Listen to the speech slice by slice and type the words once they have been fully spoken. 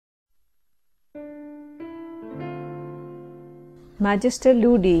Megister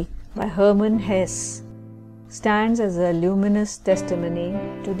Ludi by Hermann Hesse stands as a luminous testimony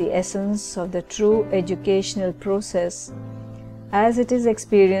to the essence of the true educational process as it is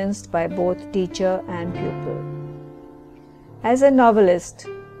experienced by both teacher and pupil. As a novelist,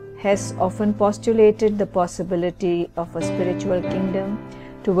 Hesse often postulated the possibility of a spiritual kingdom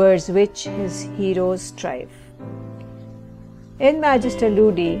towards which his heroes strive. In Megister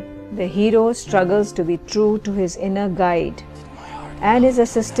Ludi, the hero struggles to be true to his inner guide and is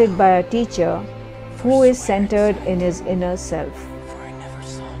assisted by a teacher who is centered in his inner self.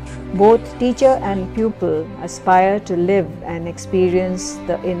 Both teacher and pupil aspire to live and experience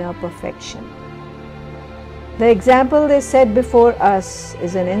the inner perfection. The example they set before us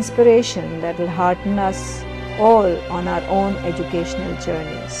is an inspiration that will hearten us all on our own educational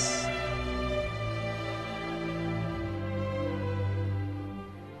journeys.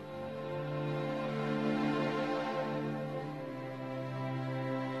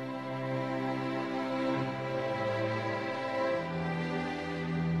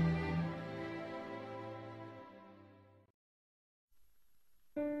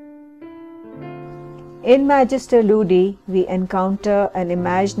 In Megister Ludi, we encounter an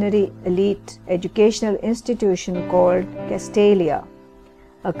imaginary elite educational institution called Castelia,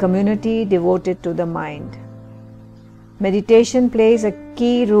 a community devoted to the mind. Meditation plays a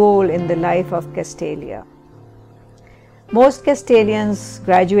key role in the life of Castelia. Most Castelians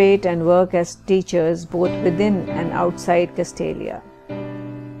graduate and work as teachers both within and outside Castelia.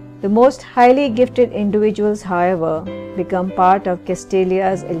 The most highly gifted individuals, however, become part of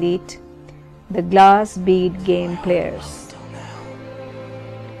Castelia's elite, the glass bead game players.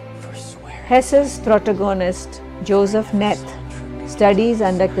 Hesse's protagonist, Joseph Neth, studies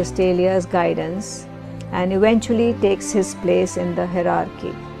under Castelia's guidance and eventually takes his place in the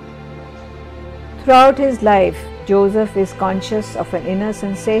hierarchy. Throughout his life, Joseph is conscious of an inner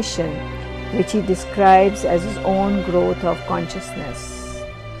sensation which he describes as his own growth of consciousness.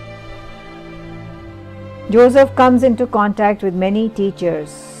 Joseph comes into contact with many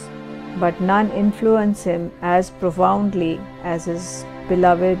teachers, but none influence him as profoundly as his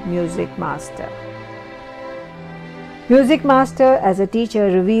beloved music master. Music master as a teacher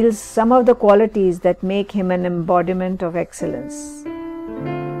reveals some of the qualities that make him an embodiment of excellence.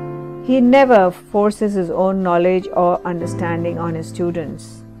 He never forces his own knowledge or understanding on his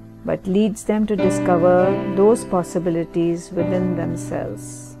students, but leads them to discover those possibilities within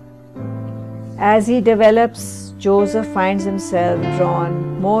themselves. As he develops, Joseph finds himself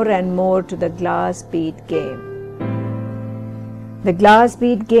drawn more and more to the glass bead game. The glass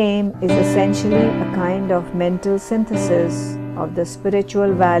bead game is essentially a kind of mental synthesis of the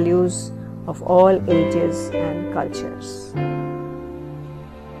spiritual values of all ages and cultures.